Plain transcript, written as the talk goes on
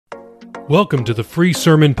Welcome to the free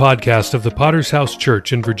sermon podcast of the Potter's House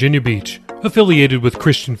Church in Virginia Beach, affiliated with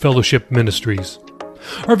Christian Fellowship Ministries.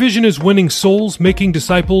 Our vision is winning souls, making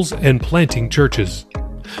disciples, and planting churches.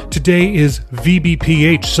 Today is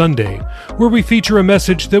VBPH Sunday, where we feature a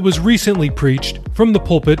message that was recently preached from the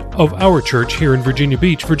pulpit of our church here in Virginia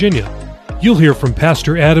Beach, Virginia. You'll hear from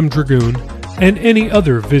Pastor Adam Dragoon and any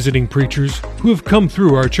other visiting preachers who have come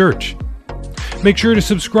through our church. Make sure to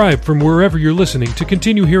subscribe from wherever you're listening to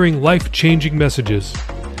continue hearing life-changing messages.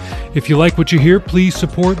 If you like what you hear, please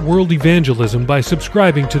support World Evangelism by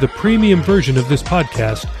subscribing to the premium version of this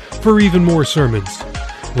podcast for even more sermons.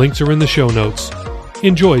 Links are in the show notes.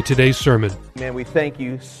 Enjoy today's sermon. Man, we thank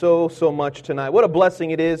you so much tonight. What a blessing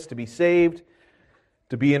it is to be saved,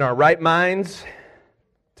 to be in our right minds,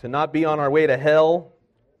 to not be on our way to hell.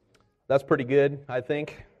 That's pretty good, I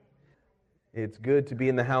think. It's good to be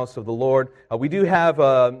in the house of the Lord. We do have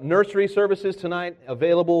nursery services tonight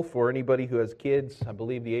available for anybody who has kids. I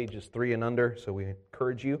believe the age is 3 and under, so we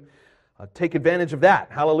encourage you. Take advantage of that.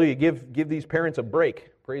 Hallelujah. Give these parents a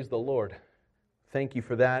break. Praise the Lord. Thank you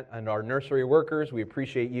for that. And our nursery workers, we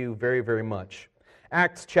appreciate you very, very much.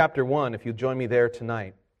 Acts chapter 1, if you'll join me there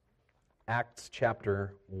tonight. Acts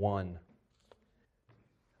chapter 1.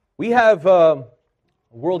 We have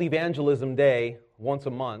World Evangelism Day once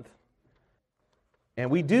a month. And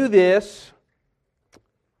we do this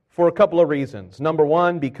for a couple of reasons. Number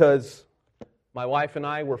one, because my wife and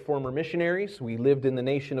I were former missionaries. We lived in the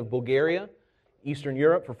nation of Bulgaria, Eastern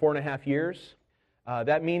Europe, for 4.5 years.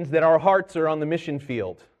 That means that our hearts are on the mission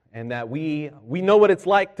field and that we know what it's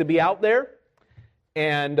like to be out there,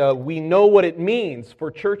 and we know what it means for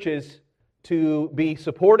churches to be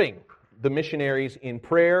supporting the missionaries in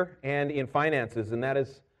prayer and in finances, and that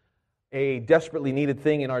is a desperately needed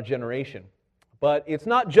thing in our generation. But it's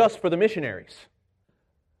not just for the missionaries.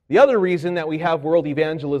 The other reason that we have World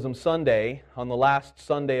Evangelism Sunday on the last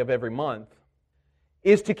Sunday of every month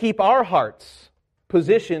is to keep our hearts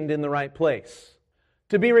positioned in the right place.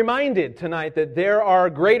 To be reminded tonight that there are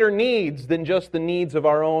greater needs than just the needs of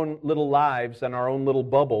our own little lives and our own little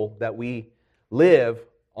bubble that we live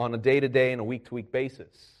on a day-to-day and a week-to-week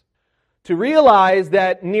basis. To realize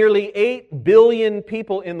that nearly 8 billion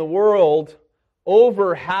people in the world,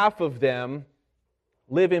 over half of them,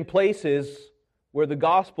 live in places where the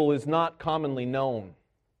gospel is not commonly known.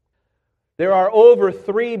 There are over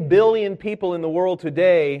 3 billion people in the world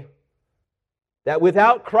today that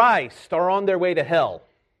without Christ are on their way to hell.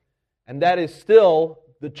 And that is still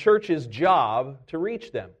the church's job to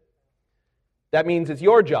reach them. That means it's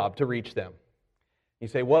your job to reach them. You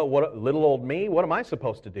say, what little old me? What am I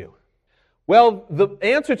supposed to do? Well, the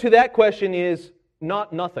answer to that question is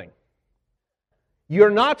nothing. You're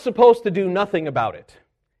not supposed to do nothing about it.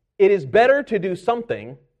 It is better to do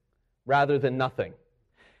something rather than nothing.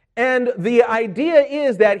 And the idea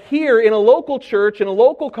is that here in a local church, in a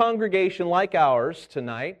local congregation like ours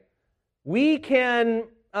tonight, we can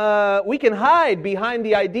hide behind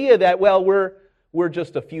the idea that, well, we're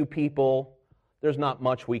just a few people. There's not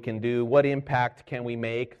much we can do. What impact can we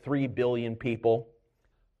make? 3 billion people.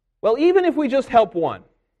 Well, even if we just help one,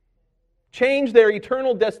 change their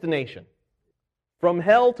eternal destination from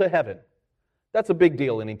hell to heaven, that's a big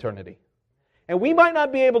deal in eternity. And we might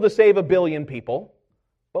not be able to save 1 billion people,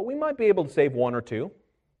 but we might be able to save 1 or 2,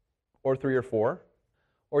 or 3 or 4,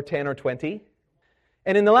 or 10 or 20.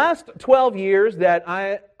 And in the last 12 years that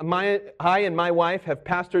I and my wife have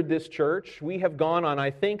pastored this church, we have gone on,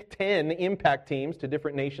 I think, 10 impact teams to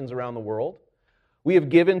different nations around the world. We have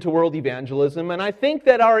given to World Evangelism, and I think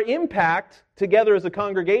that our impact together as a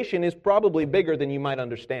congregation is probably bigger than you might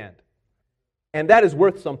understand. And that is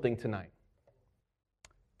worth something tonight.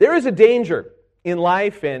 There is a danger in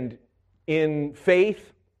life and in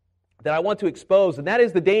faith that I want to expose, and that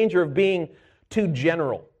is the danger of being too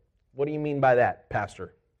general. What do you mean by that,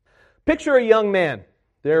 Pastor? Picture a young man.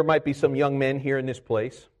 There might be some young men here in this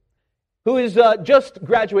place who is just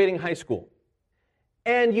graduating high school.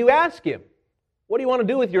 And you ask him, what do you want to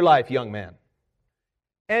do with your life, young man?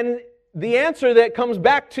 And the answer that comes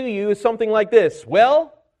back to you is something like this.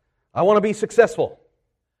 Well, I want to be successful.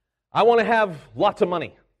 I want to have lots of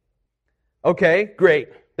money. Okay, great.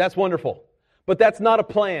 That's wonderful. But that's not a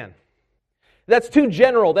plan. That's too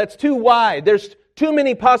general. That's too wide. There's too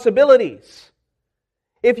many possibilities.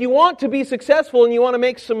 If you want to be successful and you want to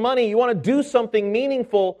make some money, you want to do something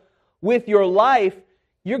meaningful with your life,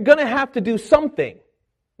 you're going to have to do something,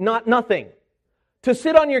 not nothing. To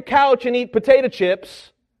sit on your couch and eat potato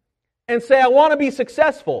chips and say, I want to be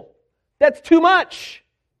successful, that's too much.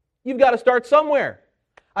 You've got to start somewhere.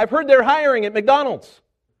 I've heard they're hiring at McDonald's.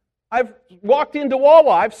 I've walked into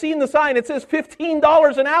Wawa. I've seen the sign. It says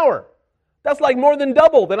 $15 an hour. That's like more than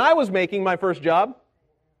double than I was making my first job.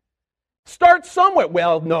 Start somewhere.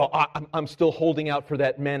 Well, no, I'm still holding out for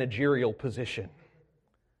that managerial position.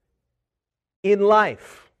 In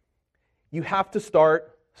life, you have to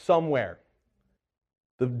start somewhere.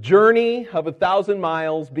 The journey of 1,000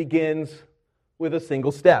 miles begins with a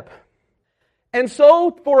single step. And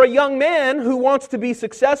so, for a young man who wants to be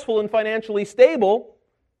successful and financially stable,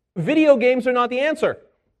 video games are not the answer.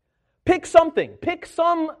 Pick something. Pick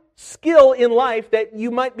some skill in life that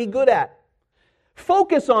you might be good at.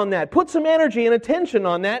 Focus on that. Put some energy and attention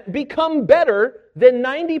on that. Become better than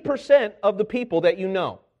 90% of the people that you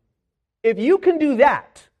know. If you can do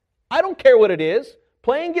that, I don't care what it is,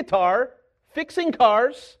 playing guitar, fixing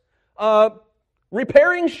cars,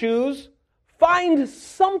 repairing shoes, find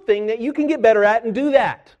something that you can get better at and do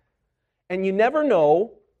that. And you never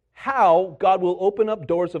know how God will open up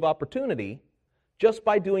doors of opportunity just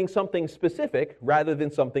by doing something specific rather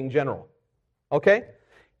than something general. Okay?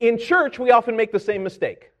 In church, we often make the same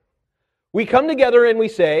mistake. We come together and we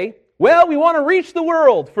say, well, we want to reach the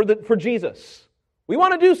world for Jesus. We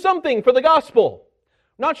want to do something for the gospel.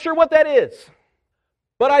 Not sure what that is.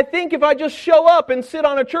 But I think if I just show up and sit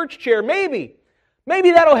on a church chair, maybe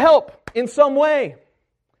that'll help in some way.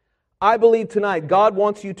 I believe tonight God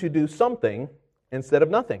wants you to do something instead of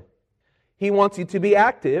nothing. He wants you to be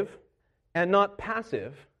active and not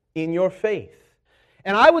passive in your faith.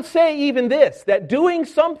 And I would say even this, that doing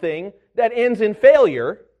something that ends in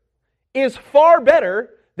failure is far better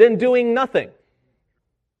than doing nothing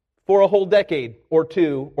for a whole decade or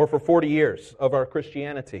two or for 40 years of our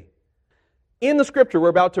Christianity. In the scripture we're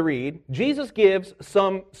about to read, Jesus gives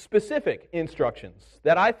some specific instructions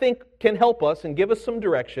that I think can help us and give us some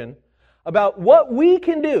direction about what we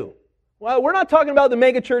can do. Well, we're not talking about the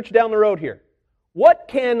mega church down the road here. What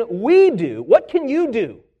can we do? What can you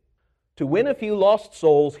do to win a few lost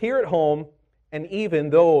souls here at home and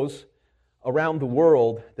even those around the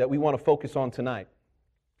world that we want to focus on tonight?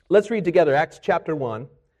 Let's read together Acts chapter 1,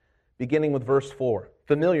 beginning with verse 4.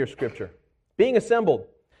 Familiar scripture. Being assembled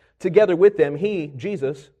together with them, he,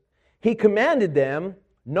 Jesus, he commanded them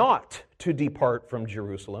not to depart from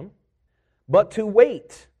Jerusalem, but to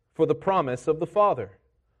wait for the promise of the Father,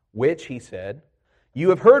 which, he said, you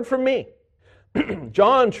have heard from me.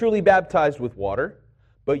 John truly baptized with water,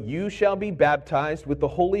 but you shall be baptized with the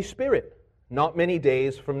Holy Spirit not many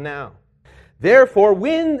days from now. Therefore,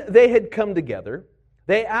 when they had come together,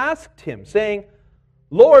 they asked him, saying,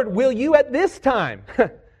 Lord, will you at this time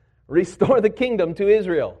restore the kingdom to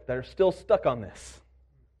Israel? They're still stuck on this.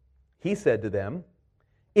 He said to them,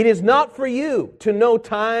 it is not for you to know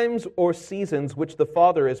times or seasons which the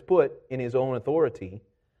Father has put in his own authority,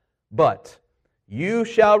 but you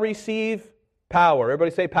shall receive power.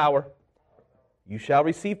 Everybody say power. You shall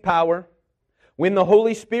receive power when the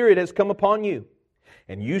Holy Spirit has come upon you,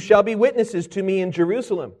 and you shall be witnesses to me in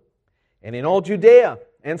Jerusalem, and in all Judea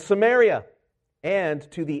and Samaria, and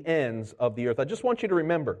to the ends of the earth. I just want you to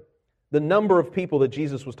remember, the number of people that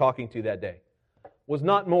Jesus was talking to that day was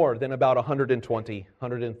not more than about 120,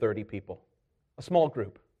 130 people. A small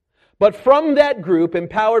group. But from that group,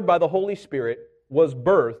 empowered by the Holy Spirit, was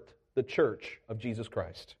birthed the church of Jesus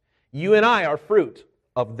Christ. You and I are fruit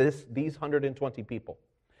of these 120 people.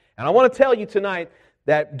 And I want to tell you tonight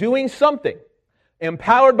that doing something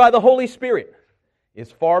empowered by the Holy Spirit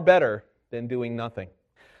is far better than doing nothing.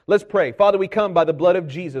 Let's pray. Father, we come by the blood of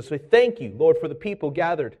Jesus. We thank you, Lord, for the people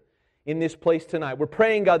gathered in this place tonight. We're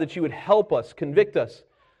praying, God, that you would help us, convict us.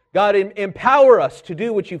 God, empower us to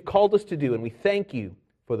do what you've called us to do. And we thank you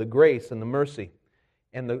for the grace and the mercy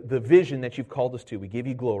and the vision that you've called us to. We give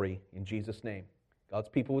you glory in Jesus' name. God's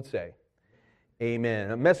people would say,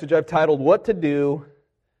 amen. A message I've titled, What to Do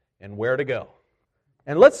and Where to Go.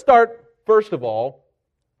 And let's start, first of all,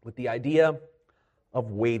 with the idea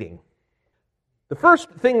of waiting. The first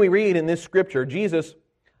thing we read in this scripture, Jesus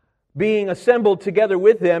being assembled together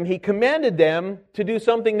with them, he commanded them to do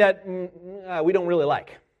something that we don't really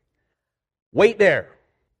like. Wait there.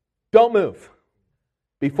 Don't move.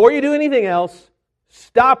 Before you do anything else,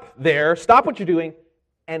 stop there, stop what you're doing,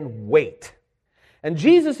 and wait. And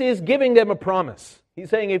Jesus is giving them a promise. He's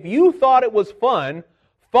saying, if you thought it was fun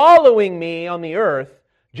following me on the earth,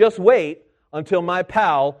 just wait until my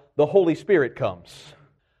pal, the Holy Spirit, comes.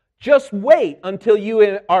 Just wait until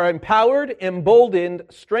you are empowered, emboldened,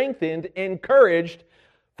 strengthened, encouraged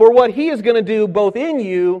for what He is going to do both in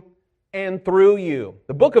you and through you.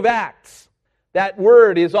 The book of Acts, that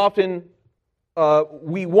word is often,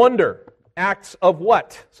 we wonder, Acts of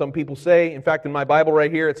what? Some people say, in fact in my Bible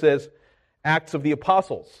right here it says, Acts of the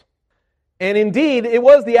Apostles. And indeed, it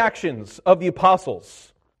was the actions of the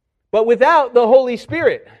apostles. But without the Holy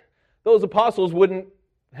Spirit, those apostles wouldn't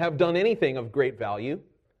have done anything of great value.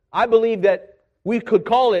 I believe that we could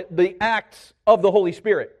call it the Acts of the Holy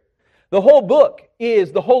Spirit. The whole book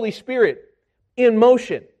is the Holy Spirit in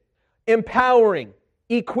motion, empowering,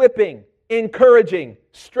 equipping, encouraging,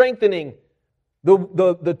 strengthening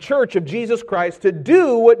the church of Jesus Christ to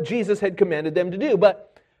do what Jesus had commanded them to do.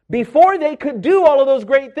 But before they could do all of those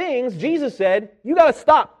great things, Jesus said, you got to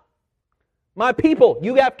stop. My people,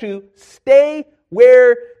 you have to stay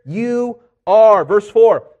where you are. Verse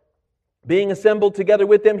 4, being assembled together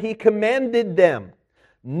with them, He commanded them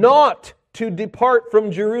not to depart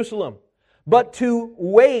from Jerusalem, but to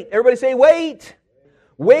wait. Everybody say, wait.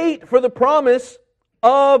 Wait for the promise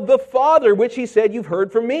of the Father, which He said, you've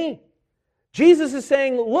heard from me. Jesus is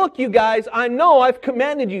saying, look, you guys, I know I've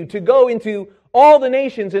commanded you to go into all the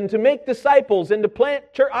nations and to make disciples and to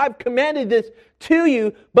plant church. I've commanded this to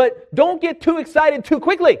you, but don't get too excited too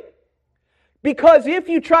quickly. Because if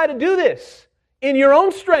you try to do this in your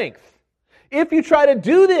own strength, if you try to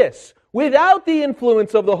do this without the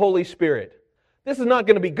influence of the Holy Spirit, this is not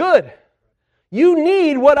going to be good. You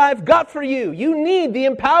need what I've got for you. You need the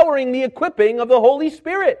empowering, the equipping of the Holy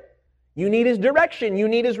Spirit. You need His direction. You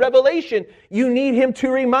need His revelation. You need Him to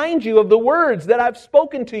remind you of the words that I've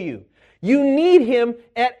spoken to you. You need Him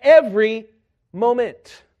at every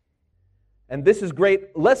moment. And this is a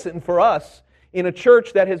great lesson for us in a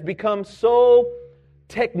church that has become so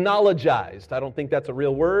technologized. I don't think that's a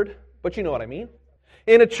real word, but you know what I mean.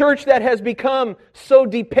 In a church that has become so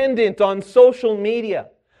dependent on social media,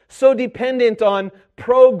 so dependent on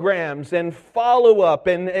programs and follow-up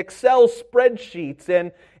and Excel spreadsheets,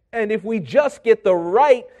 and if we just get the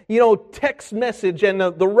right, text message and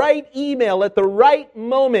the right email at the right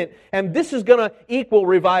moment, and this is going to equal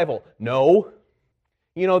revival. No.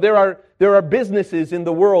 There are businesses in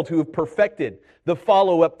the world who have perfected the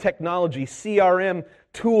follow-up technology, CRM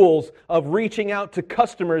tools of reaching out to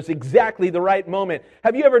customers exactly the right moment.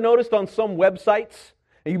 Have you ever noticed on some websites,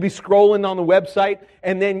 and you'd be scrolling on the website,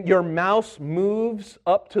 and then your mouse moves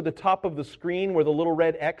up to the top of the screen where the little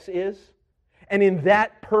red X is? And in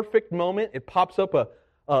that perfect moment, it pops up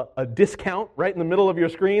a discount right in the middle of your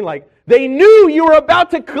screen. Like, they knew you were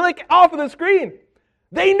about to click off of the screen.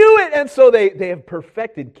 They knew it, and so they have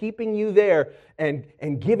perfected keeping you there and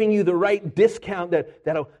giving you the right discount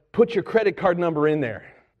that'll put your credit card number in there.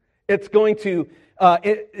 It's going to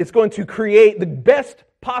create the best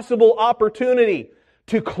possible opportunity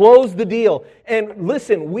to close the deal. And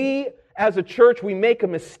listen, we as a church, we make a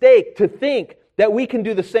mistake to think that we can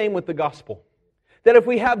do the same with the gospel. That if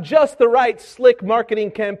we have just the right slick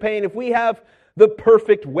marketing campaign, if we have the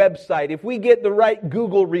perfect website, if we get the right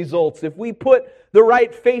Google results, if we put the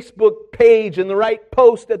right Facebook page and the right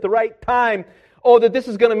post at the right time, that this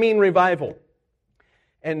is going to mean revival.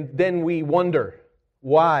 And then we wonder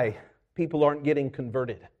why people aren't getting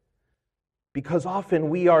converted. Because often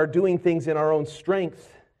we are doing things in our own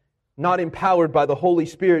strength, not empowered by the Holy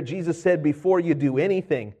Spirit. Jesus said, before you do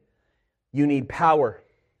anything, you need power.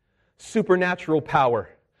 Supernatural power.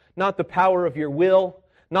 Not the power of your will,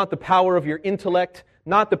 not the power of your intellect,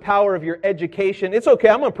 not the power of your education. It's okay,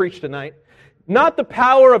 I'm going to preach tonight. Not the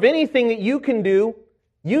power of anything that you can do.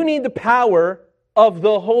 You need the power of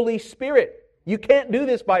the Holy Spirit. You can't do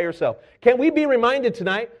this by yourself. Can we be reminded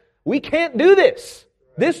tonight? We can't do this.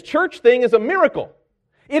 This church thing is a miracle.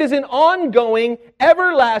 It is an ongoing,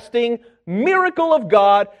 everlasting miracle of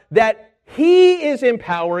God that He is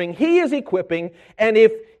empowering, He is equipping, and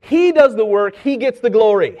if He does the work, He gets the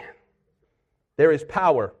glory. There is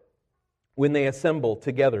power when they assemble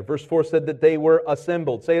together. Verse 4 said that they were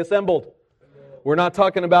assembled. Say assembled. We're not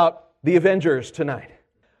talking about the Avengers tonight.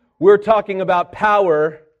 We're talking about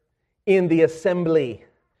power in the assembly.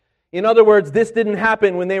 In other words, this didn't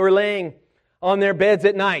happen when they were laying on their beds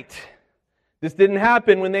at night. This didn't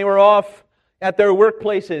happen when they were off at their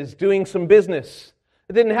workplaces doing some business.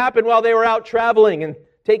 It didn't happen while they were out traveling and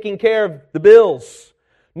taking care of the bills.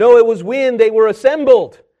 No, it was when they were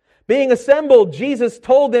assembled. Being assembled, Jesus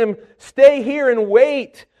told them, stay here and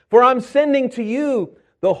wait, for I'm sending to you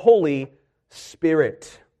the Holy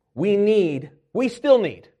Spirit. We still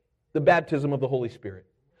need the baptism of the Holy Spirit.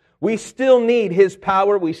 We still need His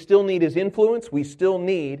power. We still need His influence. We still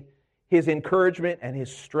need His encouragement and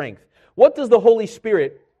His strength. What does the Holy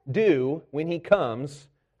Spirit do when He comes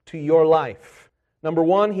to your life? Number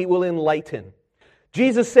one, He will enlighten.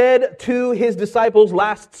 Jesus said to His disciples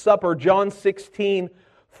last supper, John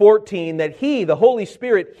 16:14, that He, the Holy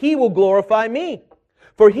Spirit, He will glorify me.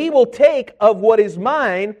 For He will take of what is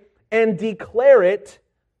mine and declare it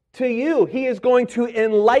to you. He is going to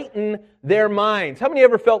enlighten their minds. How many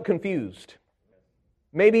ever felt confused?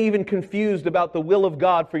 maybe even confused about the will of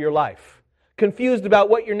God for your life, confused about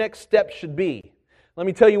what your next step should be, let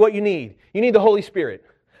me tell you what you need. You need the Holy Spirit.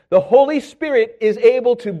 The Holy Spirit is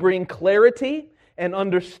able to bring clarity and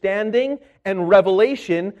understanding and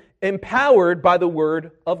revelation empowered by the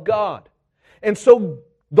Word of God. And so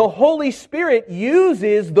the Holy Spirit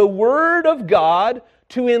uses the Word of God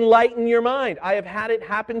to enlighten your mind. I have had it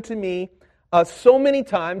happen to me so many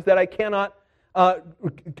times that I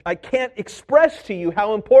can't express to you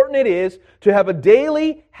how important it is to have a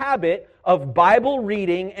daily habit of Bible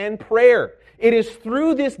reading and prayer. It is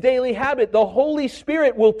through this daily habit the Holy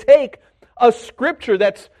Spirit will take a scripture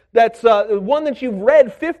that's one that you've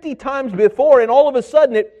read 50 times before, and all of a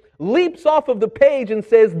sudden it leaps off of the page and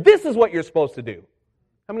says, this is what you're supposed to do.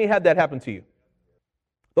 How many had that happen to you?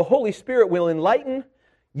 The Holy Spirit will enlighten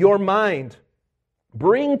your mind.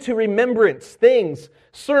 Bring to remembrance things,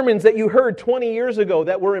 sermons that you heard 20 years ago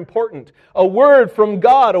that were important. A word from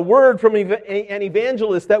God, a word from an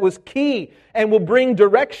evangelist that was key and will bring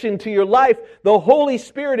direction to your life. The Holy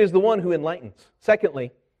Spirit is the one who enlightens.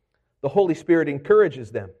 Secondly, the Holy Spirit encourages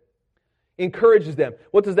them. Encourages them.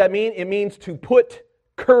 What does that mean? It means to put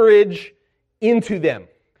courage into them.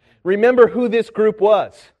 Remember who this group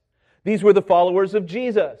was. These were the followers of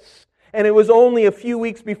Jesus. And it was only a few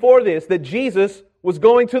weeks before this that Jesus was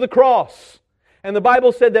going to the cross. And the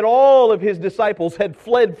Bible said that all of His disciples had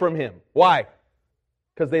fled from Him. Why?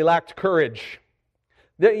 Because they lacked courage.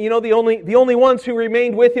 The only ones who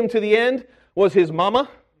remained with Him to the end was His mama,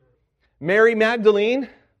 Mary Magdalene,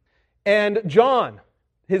 and John,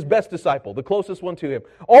 His best disciple, the closest one to Him.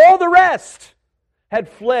 All the rest had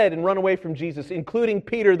fled and run away from Jesus, including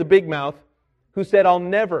Peter the big mouth, who said, I'll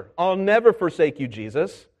never forsake you,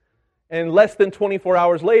 Jesus. And less than 24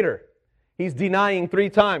 hours later, he's denying 3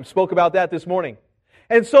 times. Spoke about that this morning.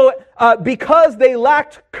 And so, because they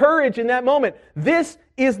lacked courage in that moment, this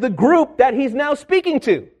is the group that He's now speaking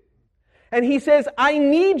to. And He says, I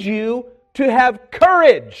need you to have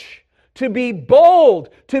courage, to be bold,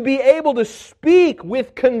 to be able to speak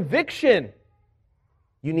with conviction.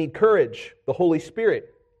 You need courage. The Holy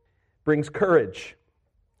Spirit brings courage.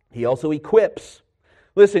 He also equips.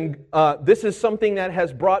 Listen, this is something that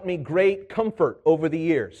has brought me great comfort over the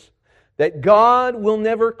years. That God will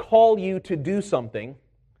never call you to do something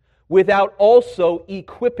without also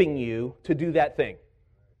equipping you to do that thing.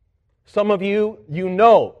 Some of you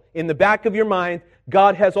know in the back of your mind,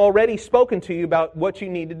 God has already spoken to you about what you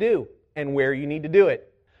need to do and where you need to do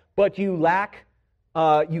it. But you lack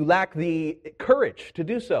the courage to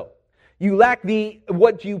do so. You lack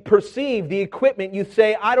what you perceive, the equipment. You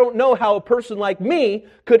say, I don't know how a person like me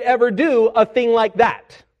could ever do a thing like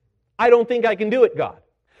that. I don't think I can do it, God.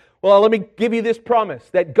 Well, let me give you this promise,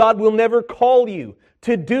 that God will never call you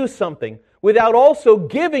to do something without also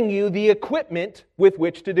giving you the equipment with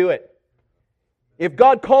which to do it. If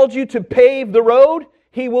God called you to pave the road,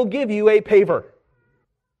 He will give you a paver.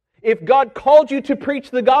 If God called you to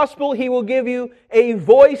preach the gospel, He will give you a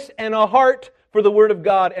voice and a heart for the Word of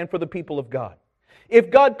God and for the people of God.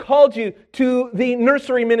 If God called you to the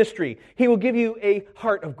nursery ministry, He will give you a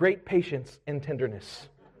heart of great patience and tenderness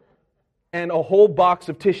and a whole box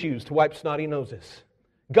of tissues to wipe snotty noses.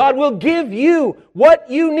 God will give you what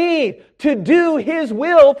you need to do His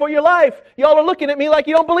will for your life. Y'all are looking at me like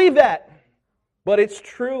you don't believe that. But it's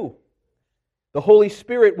true. The Holy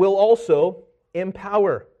Spirit will also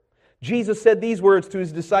empower. Jesus said these words to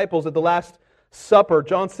His disciples at the Last Supper,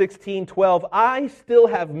 John 16:12, I still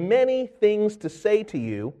have many things to say to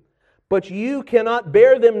you, but you cannot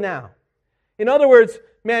bear them now. In other words,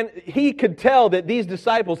 man, He could tell that these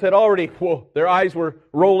disciples had already, their eyes were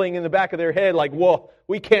rolling in the back of their head like,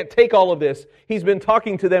 we can't take all of this. He's been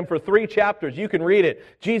talking to them for 3 chapters. You can read it.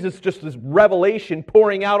 Jesus, just this revelation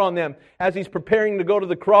pouring out on them as He's preparing to go to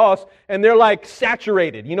the cross, and they're like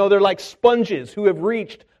saturated. They're like sponges who have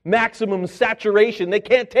reached maximum saturation. They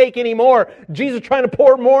can't take any more. Jesus trying to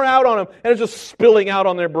pour more out on them, and it's just spilling out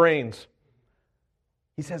on their brains.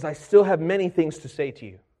 He says, I still have many things to say to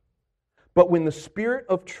you. But when the Spirit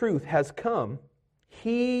of truth has come,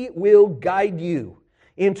 He will guide you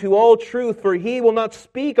into all truth, for He will not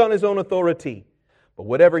speak on His own authority. But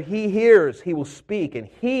whatever He hears, He will speak, and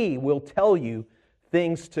He will tell you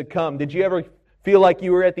things to come. Did you ever feel like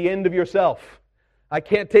you were at the end of yourself? I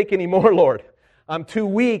can't take any more, Lord. I'm too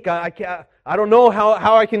weak. I don't know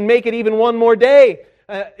how I can make it even one more day.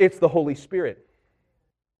 It's the Holy Spirit.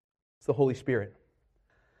 It's the Holy Spirit.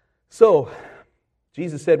 So,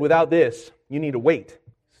 Jesus said, without this, you need to wait.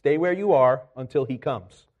 Stay where you are until He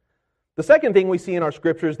comes. The second thing we see in our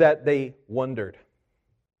Scripture is that they wondered.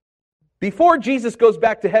 Before Jesus goes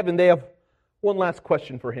back to heaven, they have one last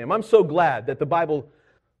question for Him. I'm so glad that the Bible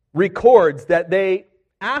records that they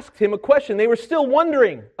asked him a question. They were still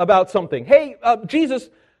wondering about something. Hey, Jesus,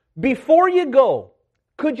 before you go,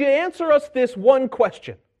 could you answer us this one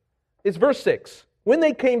question? It's verse 6. When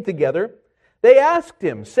they came together, they asked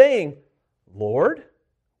him, saying, Lord,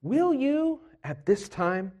 will you at this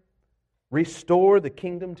time restore the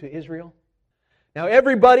kingdom to Israel? Now,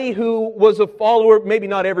 everybody who was a follower, maybe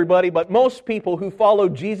not everybody, but most people who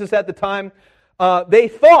followed Jesus at the time, they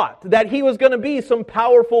thought that he was going to be some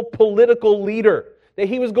powerful political leader, that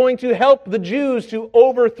he was going to help the Jews to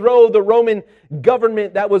overthrow the Roman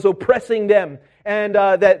government that was oppressing them, and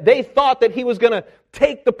that they thought that he was going to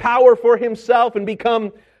take the power for himself and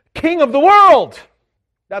become king of the world.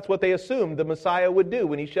 That's what they assumed the Messiah would do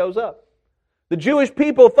when he shows up. The Jewish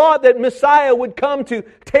people thought that Messiah would come to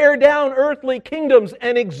tear down earthly kingdoms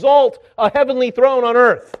and exalt a heavenly throne on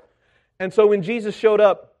earth. And so when Jesus showed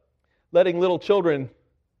up, letting little children,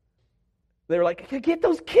 they were like, get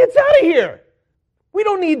those kids out of here. We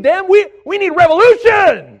don't need them. We need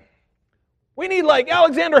revolution. We need like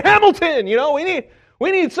Alexander Hamilton,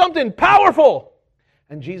 we need something powerful.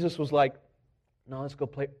 And Jesus was like, no, let's go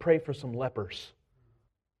pray for some lepers.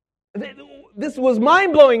 This was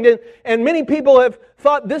mind-blowing, and many people have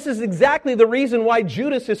thought this is exactly the reason why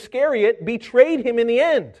Judas Iscariot betrayed him in the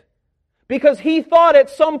end. Because he thought at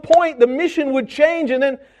some point the mission would change, and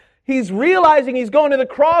then he's realizing he's going to the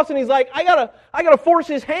cross, and he's like, I gotta force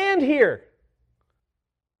his hand here.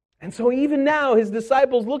 And so even now, his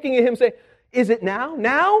disciples looking at him say, is it now?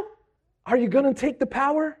 Now? Are you going to take the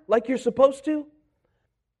power like you're supposed to?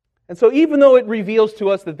 And so even though it reveals to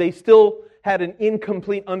us that they still had an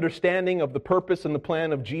incomplete understanding of the purpose and the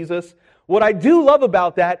plan of Jesus, what I do love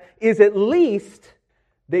about that is at least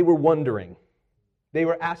they were wondering. They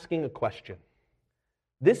were asking a question.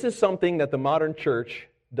 This is something that the modern church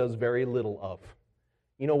does very little of.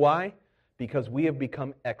 You know why? Because we have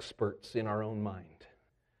become experts in our own mind.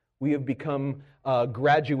 We have become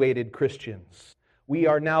graduated Christians. We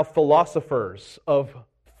are now philosophers of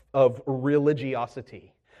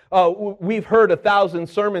religiosity. We've heard 1,000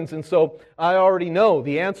 sermons, and so I already know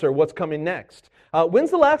the answer, what's coming next.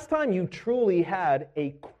 When's the last time you truly had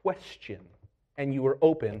a question and you were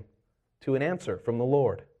open to an answer from the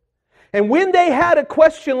Lord? And when they had a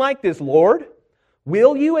question like this, Lord,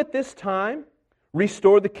 will you at this time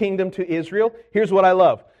restore the kingdom to Israel? Here's what I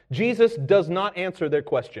love. Jesus does not answer their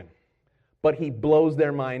question, but he blows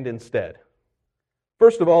their mind instead.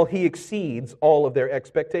 First of all, he exceeds all of their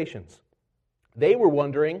expectations. They were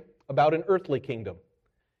wondering about an earthly kingdom.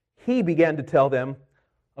 He began to tell them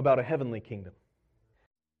about a heavenly kingdom.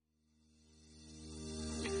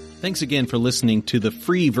 Thanks again for listening to the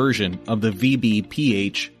free version of the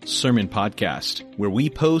VBPH Sermon Podcast, where we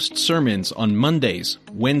post sermons on Mondays,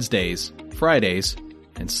 Wednesdays, Fridays,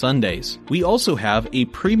 and Sundays. We also have a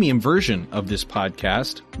premium version of this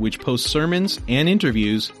podcast, which posts sermons and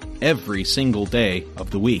interviews every single day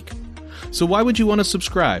of the week. So why would you want to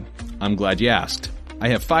subscribe? I'm glad you asked. I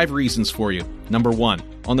have 5 reasons for you. Number 1,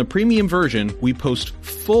 on the premium version, we post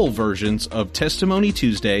full versions of Testimony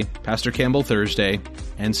Tuesday, Pastor Campbell Thursday,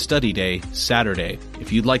 and Study Day Saturday.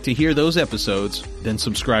 If you'd like to hear those episodes, then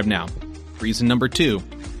subscribe now. Reason number 2,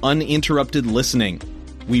 uninterrupted listening.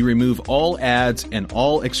 We remove all ads and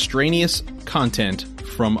all extraneous content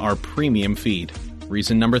from our premium feed.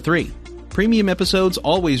 Reason number 3, premium episodes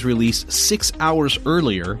always release 6 hours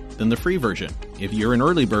earlier than the free version. If you're an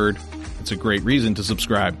early bird, it's a great reason to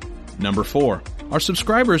subscribe. Number 4, our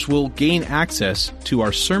subscribers will gain access to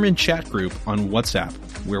our sermon chat group on WhatsApp,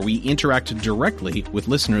 where we interact directly with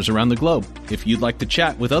listeners around the globe. If you'd like to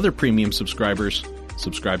chat with other premium subscribers,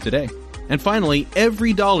 subscribe today. And finally,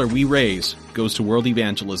 every dollar we raise goes to world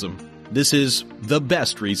evangelism. This is the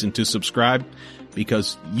best reason to subscribe,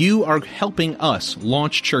 because you are helping us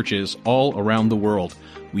launch churches all around the world.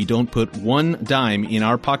 We don't put one dime in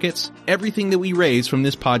our pockets. Everything that we raise from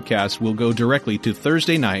this podcast will go directly to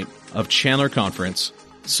Thursday night of Chandler Conference.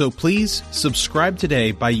 So please subscribe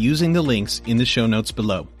today by using the links in the show notes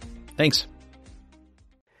below. Thanks.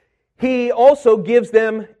 He also gives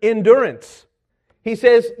them endurance. He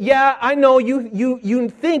says, yeah, I know you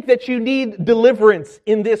think that you need deliverance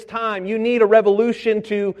in this time. You need a revolution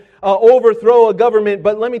to overthrow a government,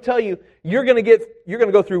 but let me tell you, you're going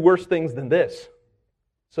to go through worse things than this.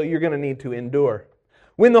 So you're going to need to endure.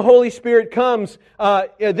 When the Holy Spirit comes,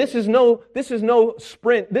 this is no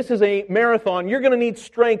sprint. This is a marathon. You're going to need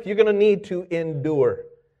strength. You're going to need to endure.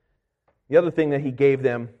 The other thing that he gave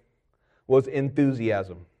them was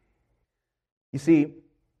enthusiasm. You see,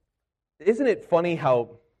 isn't it funny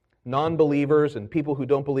how non-believers and people who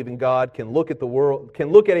don't believe in God can look at the world,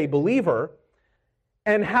 can look at a believer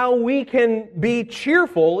and how we can be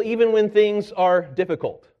cheerful even when things are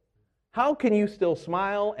difficult. How can you still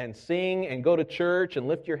smile and sing and go to church and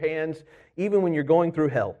lift your hands even when you're going through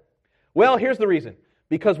hell? Well, here's the reason.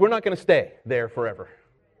 Because we're not going to stay there forever,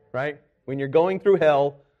 right? When you're going through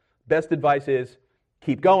hell, best advice is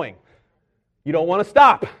keep going. You don't want to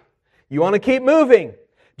stop. You want to keep moving.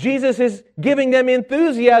 Jesus is giving them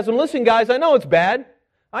enthusiasm. Listen, guys, I know it's bad.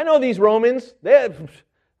 I know these Romans, they're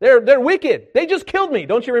wicked. They just killed me,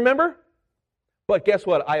 don't you remember? But guess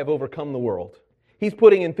what? I have overcome the world. He's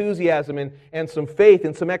putting enthusiasm and some faith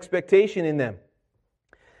and some expectation in them.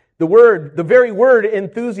 The very word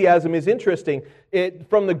enthusiasm is interesting.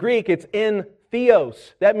 From the Greek, it's en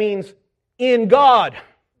theos. That means in God.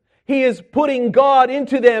 He is putting God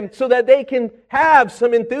into them so that they can have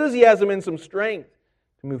some enthusiasm and some strength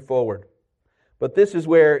to move forward. But this is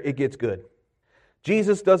where it gets good.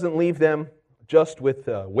 Jesus doesn't leave them just with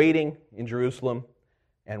waiting in Jerusalem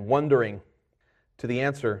and wondering to the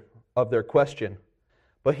answer of their question.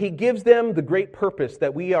 But He gives them the great purpose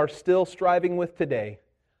that we are still striving with today.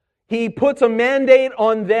 He puts a mandate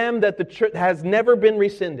on them that the church has never been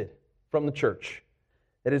rescinded from the church.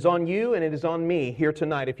 It is on you and it is on me here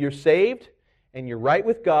tonight. If you're saved and you're right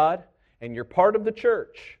with God and you're part of the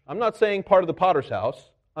church, I'm not saying part of the Potter's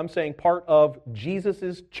house, I'm saying part of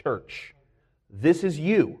Jesus' church. This is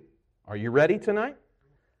you. Are you ready tonight?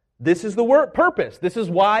 This is the purpose. This is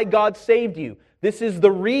why God saved you. This is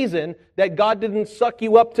the reason that God didn't suck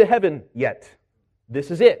you up to heaven yet. This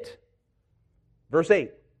is it. Verse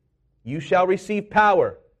 8. You shall receive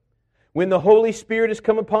power when the Holy Spirit is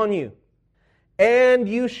come upon you, and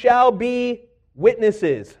you shall be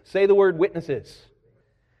witnesses. Say the word witnesses.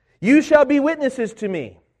 You shall be witnesses to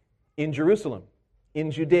me in Jerusalem, in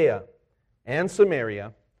Judea, and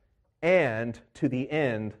Samaria, and to the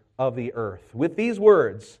end of the earth. With these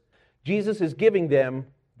words, Jesus is giving them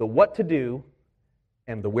the what to do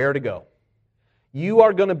and the where to go. You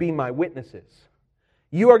are going to be my witnesses.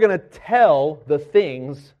 You are going to tell the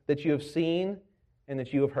things that you have seen and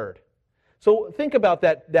that you have heard. So think about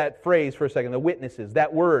that phrase for a second, the witnesses,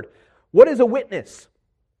 that word. What is a witness?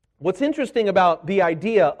 What's interesting about the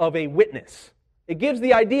idea of a witness? It gives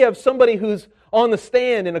the idea of somebody who's on the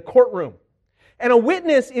stand in a courtroom. And a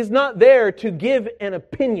witness is not there to give an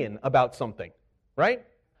opinion about something, right?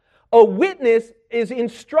 A witness is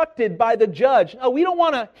instructed by the judge. Oh, we don't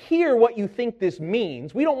want to hear what you think this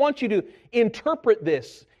means. We don't want you to interpret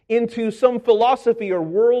this into some philosophy or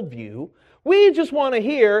worldview. We just want to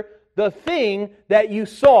hear the thing that you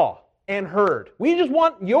saw and heard. We just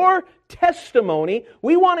want your testimony.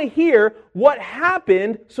 We want to hear what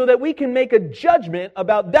happened so that we can make a judgment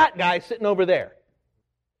about that guy sitting over there.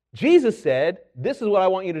 Jesus said, this is what I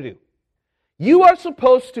want you to do. You are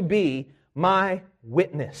supposed to be my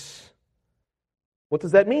witness. What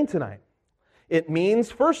does that mean tonight? It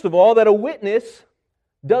means, first of all, that a witness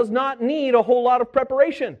does not need a whole lot of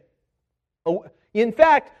preparation. In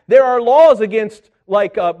fact, there are laws against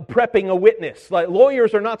prepping a witness. Like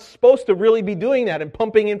lawyers are not supposed to really be doing that and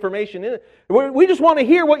pumping information in. We just want to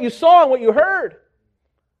hear what you saw and what you heard.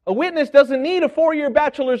 A witness doesn't need a 4-year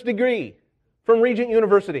bachelor's degree from Regent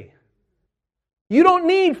University. You don't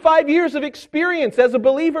need 5 years of experience as a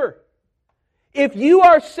believer. If you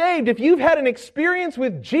are saved, if you've had an experience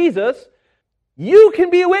with Jesus, you can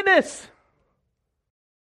be a witness.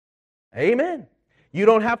 Amen. You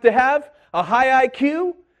don't have to have a high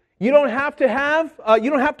IQ. You don't have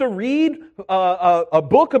to read a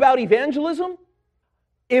book about evangelism.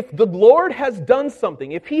 If the Lord has done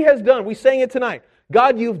something, if He has done, we sang it tonight,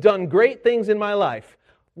 God, you've done great things in my life.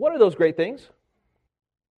 What are those great things?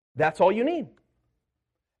 That's all you need.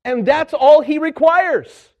 And that's all He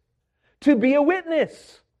requires. To be a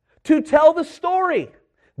witness. To tell the story.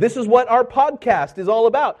 This is what our podcast is all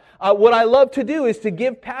about. What I love to do is to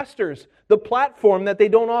give pastors the platform that they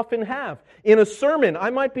don't often have. In a sermon,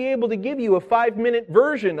 I might be able to give you a 5-minute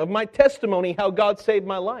version of my testimony, how God saved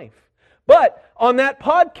my life. But on that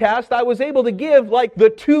podcast, I was able to give like the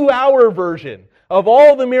 2-hour version of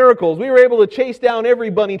all the miracles. We were able to chase down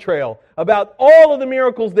every bunny trail about all of the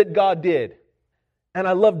miracles that God did. And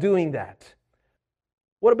I love doing that.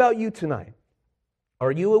 What about you tonight?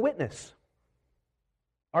 Are you a witness?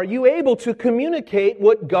 Are you able to communicate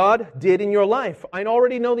what God did in your life? I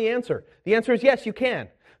already know the answer. The answer is yes, you can.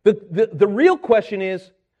 The real question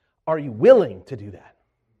is, are you willing to do that?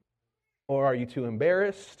 Or are you too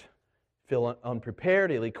embarrassed, feel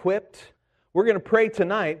unprepared, ill-equipped? We're going to pray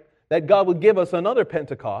tonight that God would give us another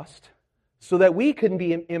Pentecost so that we can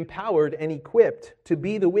be empowered and equipped to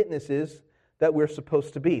be the witnesses that we're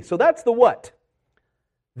supposed to be. So that's the what.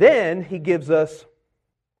 Then He gives us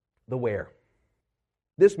the where.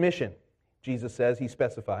 This mission, Jesus says, He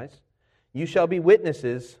specifies, you shall be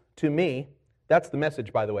witnesses to me. That's the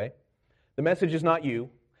message, by the way. The message is not you.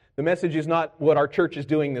 The message is not what our church is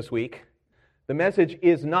doing this week. The message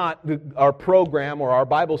is not our program or our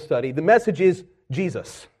Bible study. The message is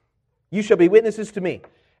Jesus. You shall be witnesses to me.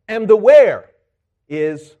 And the where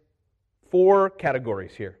is 4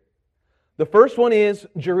 categories here. The first one is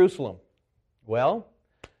Jerusalem. Well,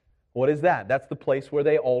 what is that? That's the place where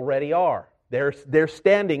they already are. They're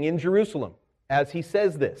standing in Jerusalem as He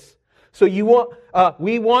says this. So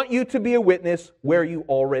we want you to be a witness where you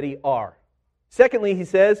already are. Secondly, He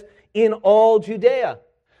says, in all Judea.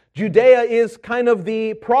 Judea is kind of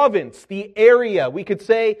the province, the area. We could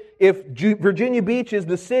say if Virginia Beach is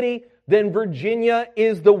the city, then Virginia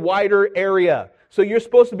is the wider area. So you're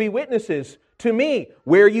supposed to be witnesses to me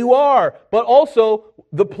where you are, but also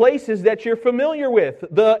the places that you're familiar with,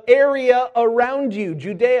 the area around you,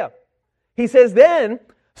 Judea. He says then,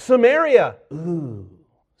 Samaria. Ooh,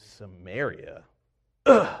 Samaria.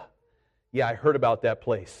 Ugh. Yeah, I heard about that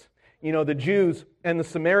place. You know, the Jews and the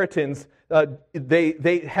Samaritans,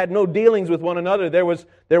 they had no dealings with one another. There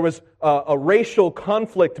was a racial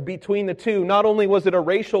conflict between the two. Not only was it a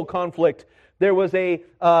racial conflict, there was a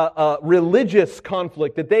religious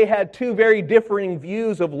conflict, that they had two very differing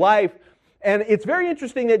views of life. And it's very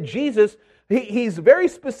interesting that Jesus, he's very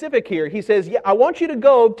specific here. He says, yeah, I want you to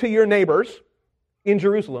go to your neighbors in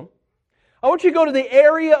Jerusalem. I want you to go to the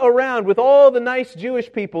area around with all the nice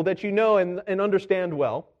Jewish people that you know and understand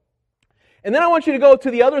well. And then I want you to go to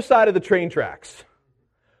the other side of the train tracks,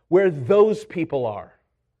 where those people are.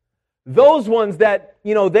 Those ones that,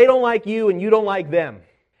 you know, they don't like you and you don't like them.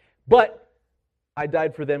 But I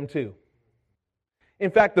died for them too. In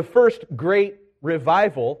fact, the first great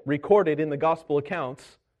revival recorded in the gospel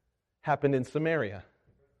accounts happened in Samaria,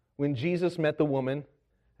 when Jesus met the woman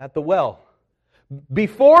at the well.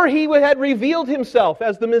 Before He had revealed Himself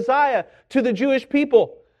as the Messiah to the Jewish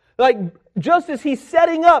people, like just as He's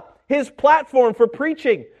setting up His platform for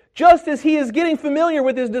preaching, just as He is getting familiar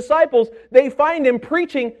with His disciples, they find Him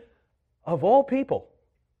preaching, of all people,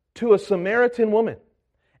 to a Samaritan woman.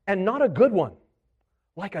 And not a good one,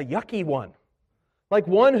 like a yucky one. Like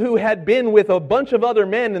one who had been with a bunch of other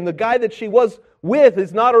men, and the guy that she was with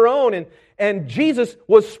is not her own. And Jesus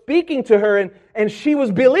was speaking to her, and she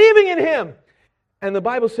was believing in Him. And the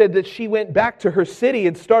Bible said that she went back to her city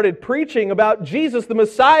and started preaching about Jesus, the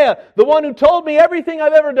Messiah, the one who told me everything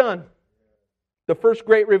I've ever done. The first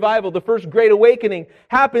great revival, the first great awakening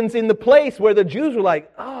happens in the place where the Jews were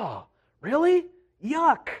like, oh, really?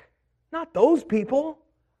 Yuck. Not those people.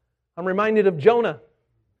 I'm reminded of Jonah.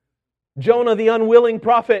 Jonah, the unwilling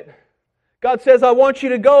prophet. God says, I want you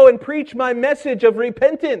to go and preach my message of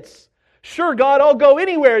repentance. Sure, God, I'll go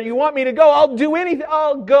anywhere you want me to go. I'll do anything.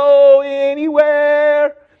 I'll go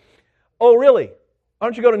anywhere. Oh, really? Why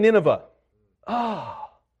don't you go to Nineveh? Oh,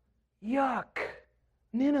 yuck.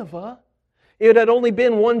 Nineveh? It had only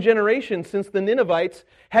been one generation since the Ninevites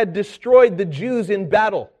had destroyed the Jews in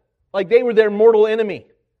battle. Like they were their mortal enemy.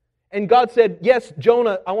 And God said, yes,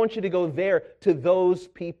 Jonah, I want you to go there to those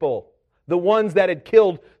people. The ones that had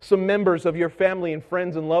killed some members of your family and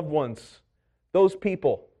friends and loved ones. Those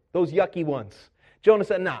people. Those yucky ones. Jonah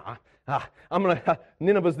said,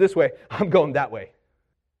 Nineveh's this way. I'm going that way.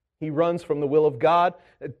 He runs from the will of God.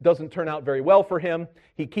 It doesn't turn out very well for him.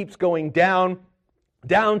 He keeps going down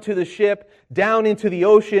to the ship, down into the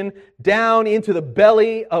ocean, down into the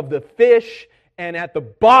belly of the fish. And at the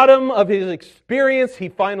bottom of his experience, he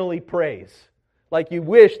finally prays. Like you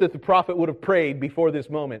wish that the prophet would have prayed before this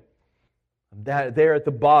moment. There at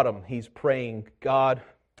the bottom, he's praying, God,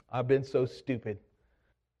 I've been so stupid.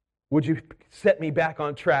 Would you set me back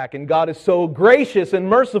on track? And God is so gracious and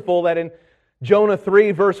merciful that in Jonah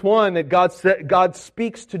 3, verse 1, that God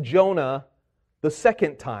speaks to Jonah the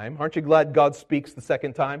second time. Aren't you glad God speaks the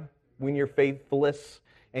second time? When you're faithless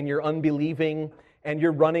and you're unbelieving and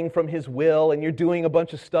you're running from His will and you're doing a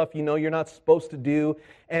bunch of stuff you know you're not supposed to do.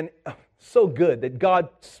 And so good that God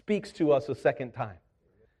speaks to us a second time.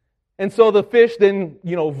 And so the fish then,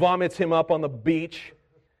 vomits him up on the beach.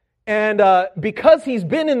 And because he's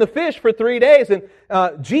been in the fish for 3 days,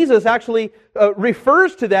 and Jesus actually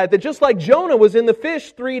refers to that just like Jonah was in the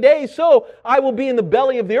fish 3 days, so I will be in the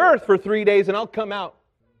belly of the earth for 3 days, and I'll come out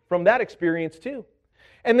from that experience too.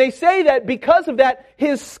 And they say that because of that,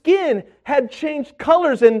 his skin had changed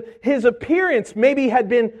colors, and his appearance maybe had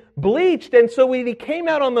been bleached. And so when he came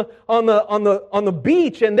out on the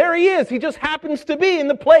beach, and there he is, he just happens to be in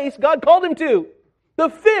the place God called him to. The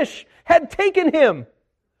fish had taken him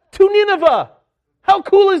to Nineveh. How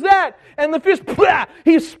cool is that? And the fish,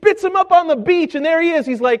 he spits him up on the beach, and there he is.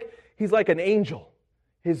 He's like an angel.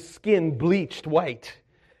 his skin bleached white.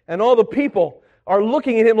 And all the people are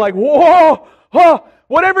looking at him like, whoa, huh,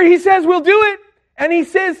 whatever he says, we'll do it. And he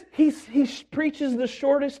says, he preaches the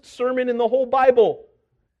shortest sermon in the whole Bible.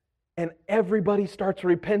 And everybody starts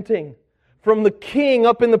repenting. From the king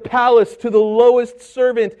up in the palace to the lowest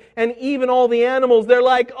servant and even all the animals, they're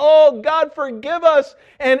like, oh, God, forgive us.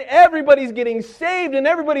 And everybody's getting saved and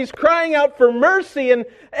everybody's crying out for mercy and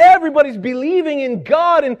everybody's believing in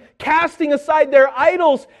God and casting aside their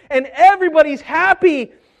idols and everybody's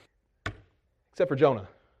happy. Except for Jonah.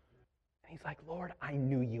 He's like, Lord, I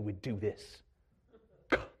knew you would do this.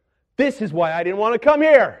 This is why I didn't want to come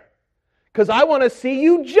here. Because I want to see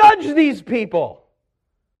you judge these people.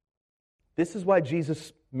 This is why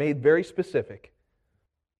Jesus made very specific.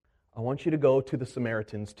 I want you to go to the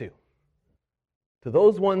Samaritans too. To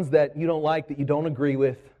those ones that you don't like, that you don't agree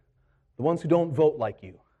with, the ones who don't vote like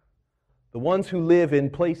you, the ones who live in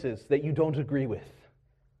places that you don't agree with.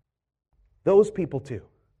 Those people too.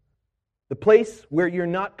 The place where you're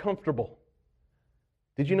not comfortable.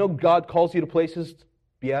 Did you know God calls you to places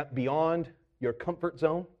beyond your comfort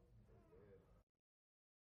zone?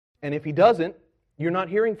 And if He doesn't, you're not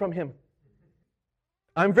hearing from Him.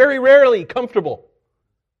 I'm very rarely comfortable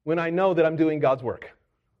when I know that I'm doing God's work.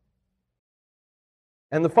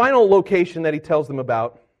 And the final location that He tells them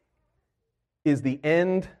about is the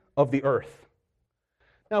end of the earth.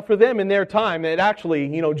 Now, for them in their time, it actually,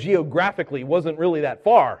 geographically wasn't really that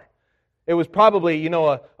far. It was probably,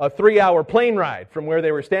 a 3-hour plane ride from where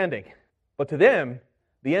they were standing. But to them,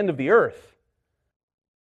 the end of the earth,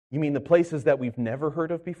 you mean the places that we've never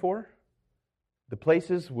heard of before? The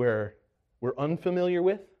places where we're unfamiliar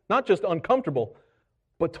with? Not just uncomfortable,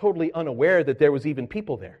 but totally unaware that there was even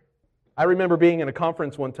people there. I remember being in a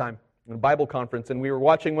conference one time, in a Bible conference, and we were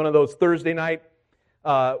watching one of those Thursday night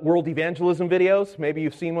world evangelism videos. Maybe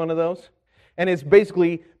you've seen one of those. And it's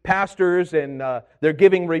basically pastors, and they're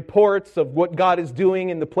giving reports of what God is doing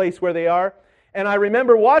in the place where they are. And I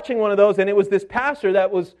remember watching one of those, and it was this pastor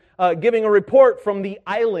that was giving a report from the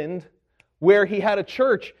island where he had a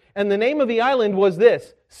church. And the name of the island was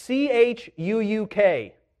this,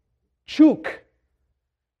 Chuuk. Chuk.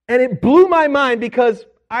 And it blew my mind because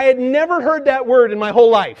I had never heard that word in my whole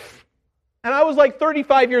life. And I was like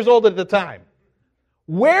 35 years old at the time.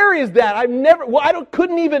 Where is that?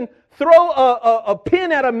 Couldn't even throw a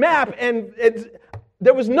pin at a map, and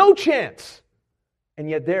there was no chance. And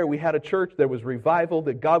yet there we had a church, there was revival,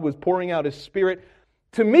 that God was pouring out His Spirit.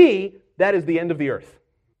 To me, that is the end of the earth,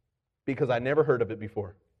 because I never heard of it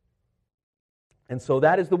before. And so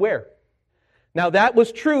that is the where. Now that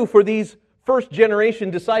was true for these first generation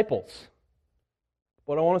disciples.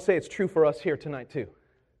 But I want to say it's true for us here tonight too.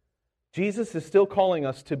 Jesus is still calling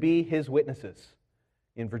us to be His witnesses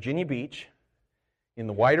in Virginia Beach, in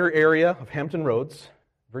the wider area of Hampton Roads,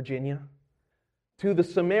 Virginia, to the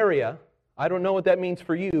Samaria. I don't know what that means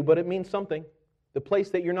for you, but it means something. The place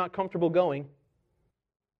that you're not comfortable going.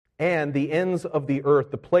 And the ends of the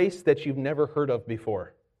earth, the place that you've never heard of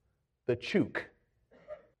before. The Chuk.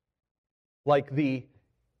 Like the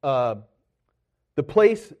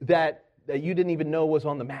place that you didn't even know was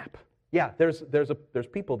on the map. Yeah, there's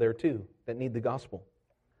people there too that need the gospel.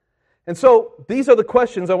 And so these are the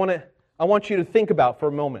questions I want you to think about for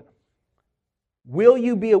a moment. Will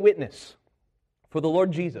you be a witness for the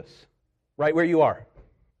Lord Jesus right where you are?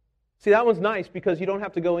 See, that one's nice because you don't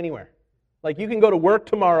have to go anywhere. Like you can go to work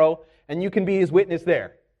tomorrow and you can be His witness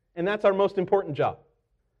there. And that's our most important job.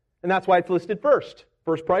 And that's why it's listed first.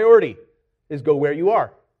 First priority is go where you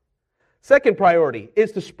are. Second priority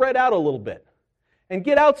is to spread out a little bit and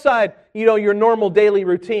get outside, your normal daily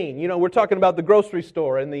routine. We're talking about the grocery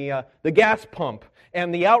store and the gas pump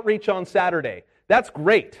and the outreach on Saturday. That's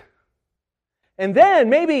great. And then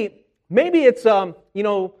maybe it's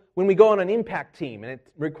when we go on an impact team and it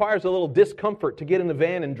requires a little discomfort to get in the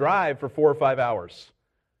van and drive for 4 or 5 hours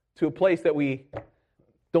to a place that we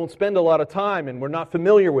don't spend a lot of time and we're not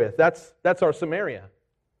familiar with. That's our Samaria.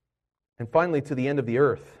 And finally, to the end of the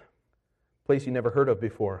earth, a place you never heard of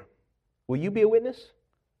before. Will you be a witness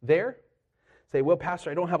there? Say, well,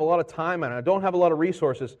 Pastor, I don't have a lot of time and I don't have a lot of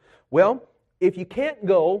resources. Well, if you can't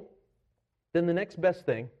go, then the next best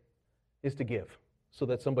thing is to give so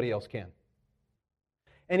that somebody else can.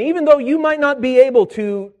 And even though you might not be able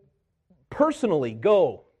to personally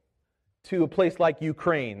go to a place like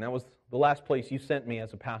Ukraine, that was the last place you sent me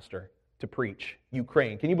as a pastor to preach,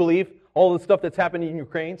 Ukraine. Can you believe all the stuff that's happened in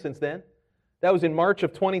Ukraine since then? That was in March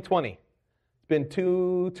of 2020. It's been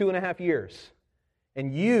two and a half years.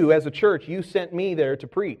 And you, as a church, you sent me there to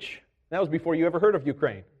preach. That was before you ever heard of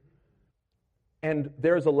Ukraine. And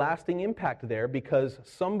there's a lasting impact there because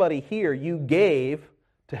somebody here, you gave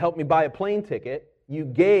to help me buy a plane ticket. You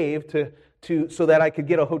gave to so that I could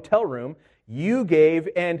get a hotel room. You gave,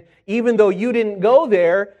 and even though you didn't go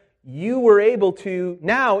there, you were able to,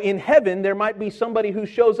 now in heaven, there might be somebody who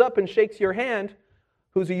shows up and shakes your hand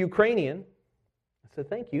who's a Ukrainian. I said,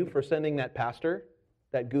 thank you for sending that pastor,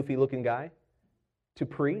 that goofy-looking guy, to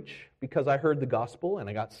preach because I heard the gospel and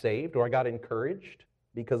I got saved or I got encouraged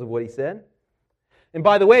because of what he said. And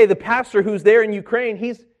by the way, the pastor who's there in Ukraine,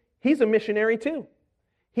 he's a missionary too.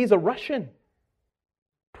 He's a Russian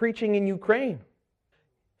preaching in Ukraine.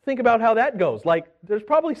 Think about how that goes. Like, there's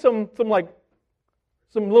probably some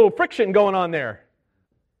little friction going on there.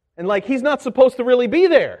 And like, he's not supposed to really be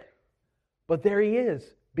there. But there he is,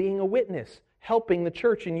 being a witness, helping the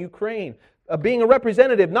church in Ukraine, being a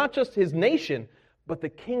representative, not just his nation, but the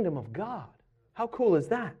kingdom of God. How cool is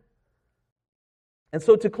that? And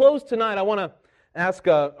so to close tonight, I want to ask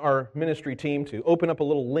our ministry team to open up a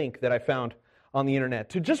little link that I found on the internet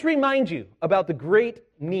to just remind you about the great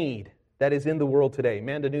need that is in the world today.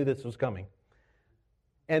 Amanda knew this was coming.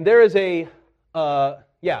 And there is this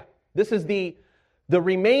is the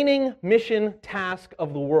remaining mission task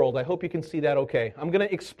of the world. I hope you can see that okay. I'm going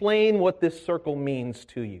to explain what this circle means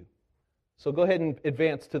to you. So go ahead and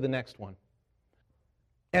advance to the next one.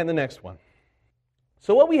 And the next one.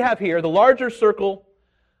 So what we have here, the larger circle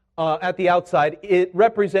at the outside, it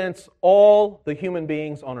represents all the human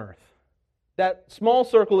beings on earth. That small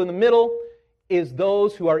circle in the middle is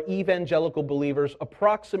those who are evangelical believers.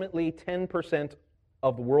 Approximately 10%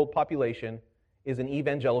 of the world population is an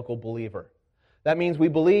evangelical believer. That means we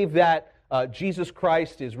believe that Jesus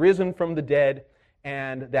Christ is risen from the dead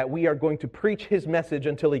and that we are going to preach His message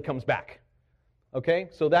until He comes back. Okay?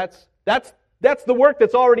 So that's the work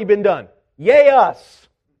that's already been done. Yay us!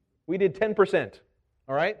 We did 10%.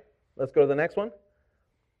 All right? Let's go to the next one.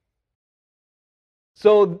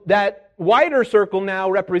 So that wider circle now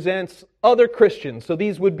represents other Christians. So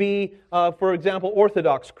these would be, for example,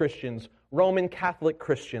 Orthodox Christians, Roman Catholic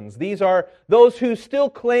Christians. These are those who still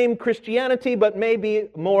claim Christianity, but maybe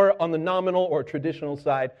more on the nominal or traditional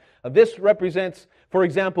side. This represents, for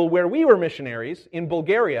example, where we were missionaries in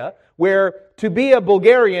Bulgaria, where to be a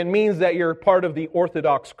Bulgarian means that you're part of the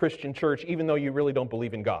Orthodox Christian church, even though you really don't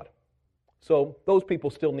believe in God. So those people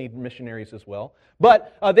still need missionaries as well.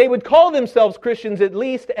 But they would call themselves Christians at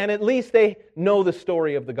least, and at least they know the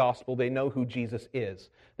story of the gospel. They know who Jesus is.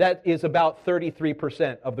 That is about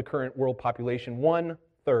 33% of the current world population,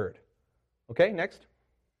 1/3. Okay, next.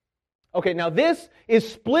 Okay, now this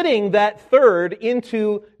is splitting that third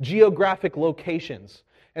into geographic locations.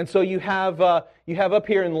 And so you have up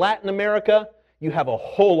here in Latin America, you have a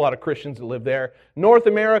whole lot of Christians that live there. North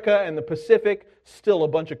America and the Pacific, still a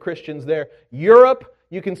bunch of Christians there. Europe,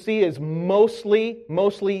 you can see, is mostly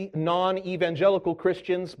non-evangelical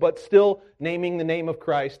Christians, but still naming the name of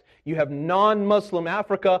Christ. You have non-Muslim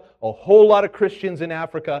Africa, a whole lot of Christians in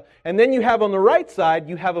Africa. And then you have on the right side,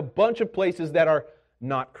 you have a bunch of places that are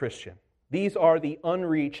not Christian. These are the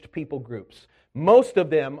unreached people groups. Most of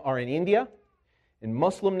them are in India, in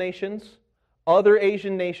Muslim nations, other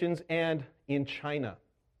Asian nations, and in China.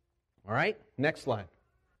 All right, next slide.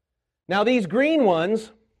 Now these green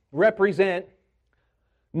ones represent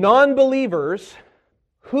non-believers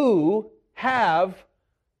who have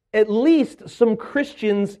at least some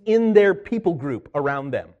Christians in their people group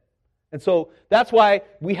around them. And so that's why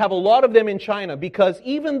we have a lot of them in China, because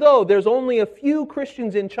even though there's only a few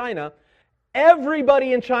Christians in China,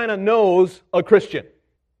 everybody in China knows a Christian.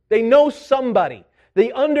 They know somebody.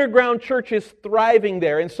 The underground church is thriving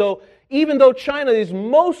there. And so even though China is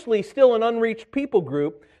mostly still an unreached people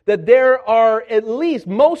group, that there are at least,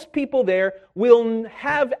 most people there will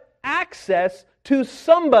have access to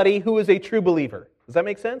somebody who is a true believer. Does that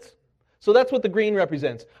make sense? So that's what the green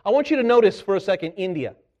represents. I want you to notice for a second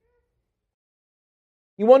India.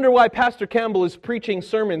 You wonder why Pastor Campbell is preaching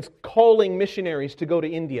sermons calling missionaries to go to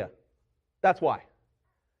India. That's why.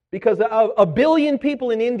 Because of 1 billion people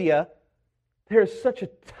in India, there's such a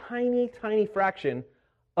tiny, tiny fraction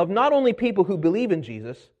of not only people who believe in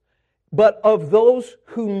Jesus, but of those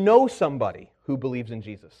who know somebody who believes in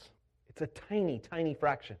Jesus. It's a tiny, tiny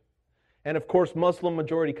fraction. And of course, Muslim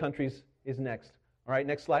majority countries is next. All right,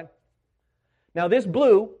 next slide. Now this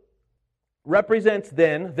blue represents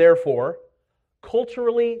then, therefore,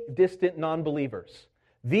 culturally distant non-believers.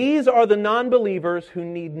 These are the non-believers who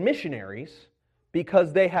need missionaries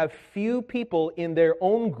because they have few people in their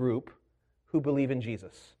own group who believe in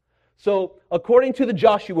Jesus. So, according to the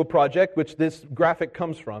Joshua Project, which this graphic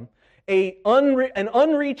comes from, an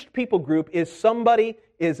unreached people group is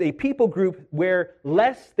a people group where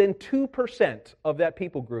less than 2% of that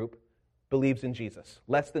people group believes in Jesus.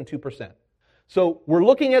 Less than 2%. So we're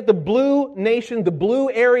looking at the blue nation, the blue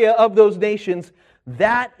area of those nations.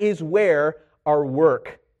 That is where our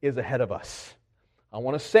work is ahead of us. I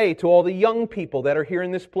want to say to all the young people that are here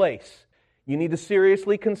in this place, you need to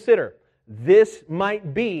seriously consider, this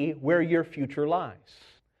might be where your future lies.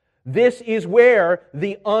 This is where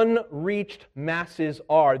the unreached masses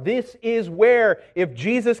are. This is where, if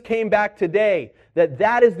Jesus came back today,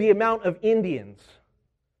 that is the amount of Indians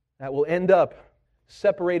that will end up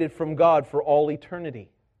separated from God for all eternity.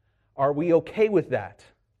 Are we okay with that?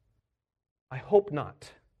 I hope not.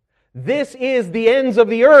 This is the ends of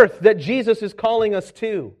the earth that Jesus is calling us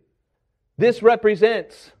to. This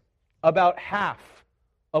represents about half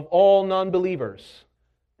of all non-believers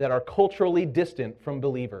that are culturally distant from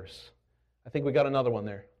believers. I think we got another one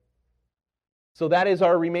there. So that is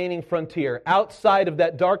our remaining frontier. Outside of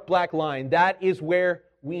that dark black line, that is where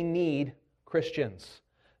we need Christians.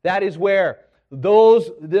 That is where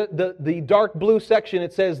the dark blue section,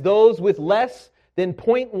 it says those with less than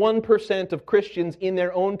 0.1% of Christians in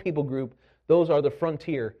their own people group, those are the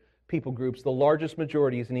frontier people groups, the largest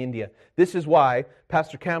majorities in India. This is why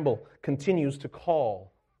Pastor Campbell continues to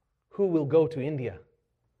call, who will go to India?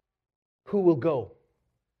 Who will go?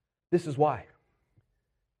 This is why.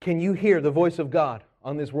 Can you hear the voice of God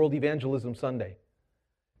on this World Evangelism Sunday?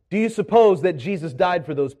 Do you suppose that Jesus died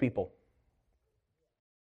for those people?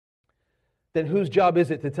 Then whose job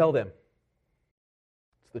is it to tell them?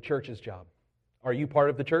 It's the church's job. Are you part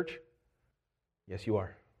of the church? Yes, you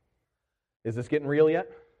are. Is this getting real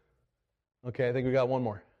yet? Okay, I think we got one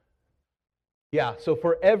more. Yeah, so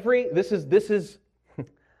for every, this is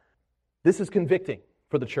convicting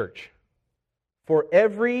for the church. For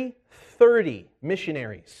every 30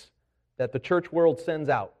 missionaries that the church world sends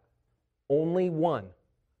out, only one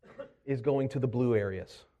is going to the blue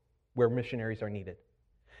areas where missionaries are needed.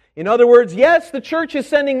 In other words, yes, the church is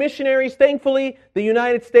sending missionaries. Thankfully, the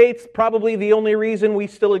United States, probably the only reason we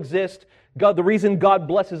still exist, the reason God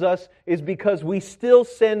blesses us is because we still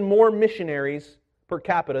send more missionaries per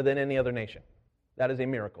capita than any other nation. That is a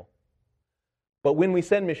miracle. But when we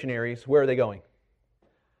send missionaries, where are they going?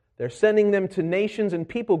 They're sending them to nations and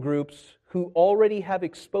people groups who already have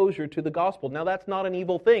exposure to the gospel. Now, that's not an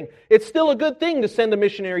evil thing. It's still a good thing to send a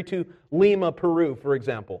missionary to Lima, Peru, for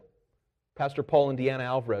example. Pastor Paul and Deanna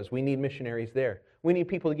Alvarez, we need missionaries there. We need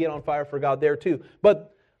people to get on fire for God there too.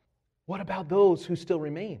 But what about those who still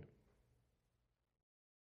remain?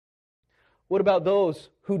 What about those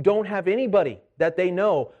who don't have anybody that they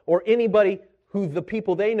know, or anybody who the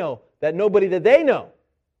people they know, that nobody that they know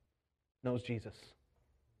knows Jesus?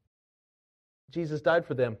 Jesus died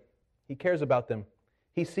for them. He cares about them.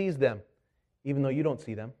 He sees them, even though you don't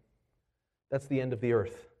see them. That's the end of the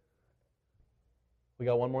earth. We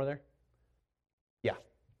got one more there? Yeah.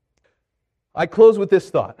 I close with this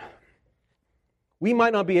thought. We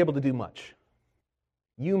might not be able to do much.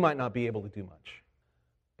 You might not be able to do much.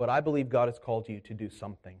 But I believe God has called you to do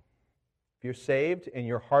something. If you're saved and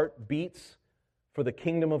your heart beats for the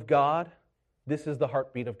kingdom of God, this is the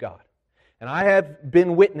heartbeat of God. And I have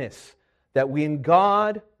been witness that when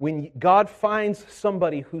God finds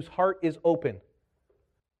somebody whose heart is open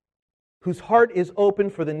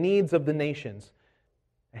for the needs of the nations,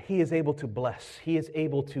 He is able to bless. He is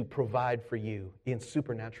able to provide for you in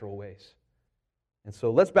supernatural ways. And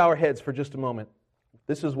so let's bow our heads for just a moment.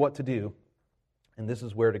 This is what to do, and this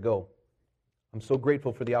is where to go. I'm so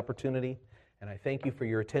grateful for the opportunity, and I thank you for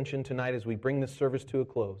your attention tonight as we bring this service to a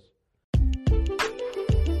close.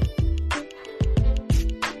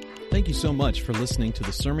 Thank you so much for listening to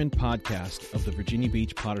the sermon podcast of the Virginia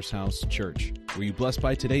Beach Potter's House Church. Were you blessed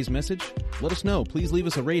by today's message? Let us know. Please leave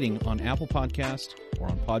us a rating on Apple Podcast or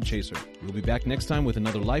on Podchaser. We'll be back next time with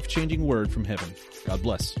another life-changing word from heaven. God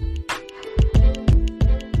bless.